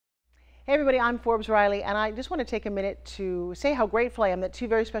Hey everybody, I'm Forbes Riley, and I just want to take a minute to say how grateful I am that two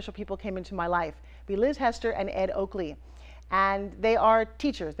very special people came into my life, be Liz Hester and Ed Oakley. And they are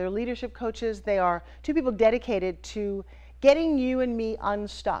teachers, they're leadership coaches, they are two people dedicated to getting you and me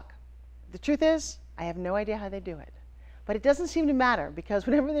unstuck. The truth is, I have no idea how they do it. But it doesn't seem to matter, because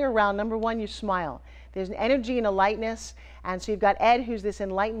whenever they're around, number one, you smile. There's an energy and a lightness, and so you've got Ed, who's this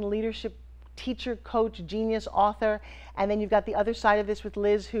enlightened leadership teacher, coach, genius, author, and then you've got the other side of this with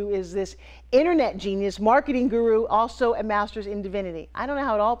Liz, who is this internet genius, marketing guru, also a master's in divinity. I don't know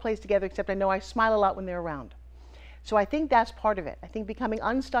how it all plays together, except I know I smile a lot when they're around. So I think that's part of it. I think becoming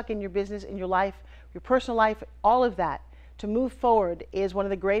unstuck in your business, in your life, your personal life, all of that, to move forward is one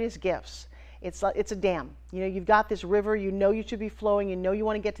of the greatest gifts. It's a dam. You know, you've got this river, you know you should be flowing, you know you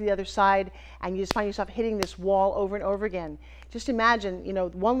want to get to the other side, and you just find yourself hitting this wall over and over again. Just imagine, you know,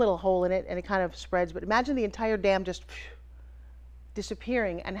 one little hole in it and it kind of spreads, but imagine the entire dam just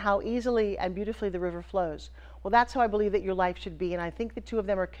disappearing and how easily and beautifully the river flows. Well, that's how I believe that your life should be, and I think the two of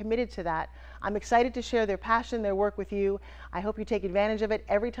them are committed to that. I'm excited to share their passion, their work with you. I hope you take advantage of it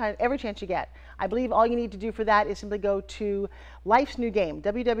every chance you get. I believe all you need to do for that is simply go to Life's New Game,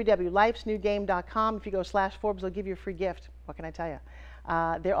 www.lifesnewgame.com. If you go /Forbes, they'll give you a free gift. What can I tell you?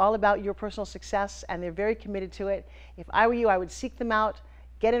 They're all about your personal success, and they're very committed to it. If I were you, I would seek them out,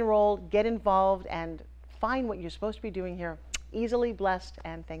 get enrolled, get involved, and find what you're supposed to be doing here. Easily blessed,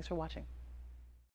 and thanks for watching.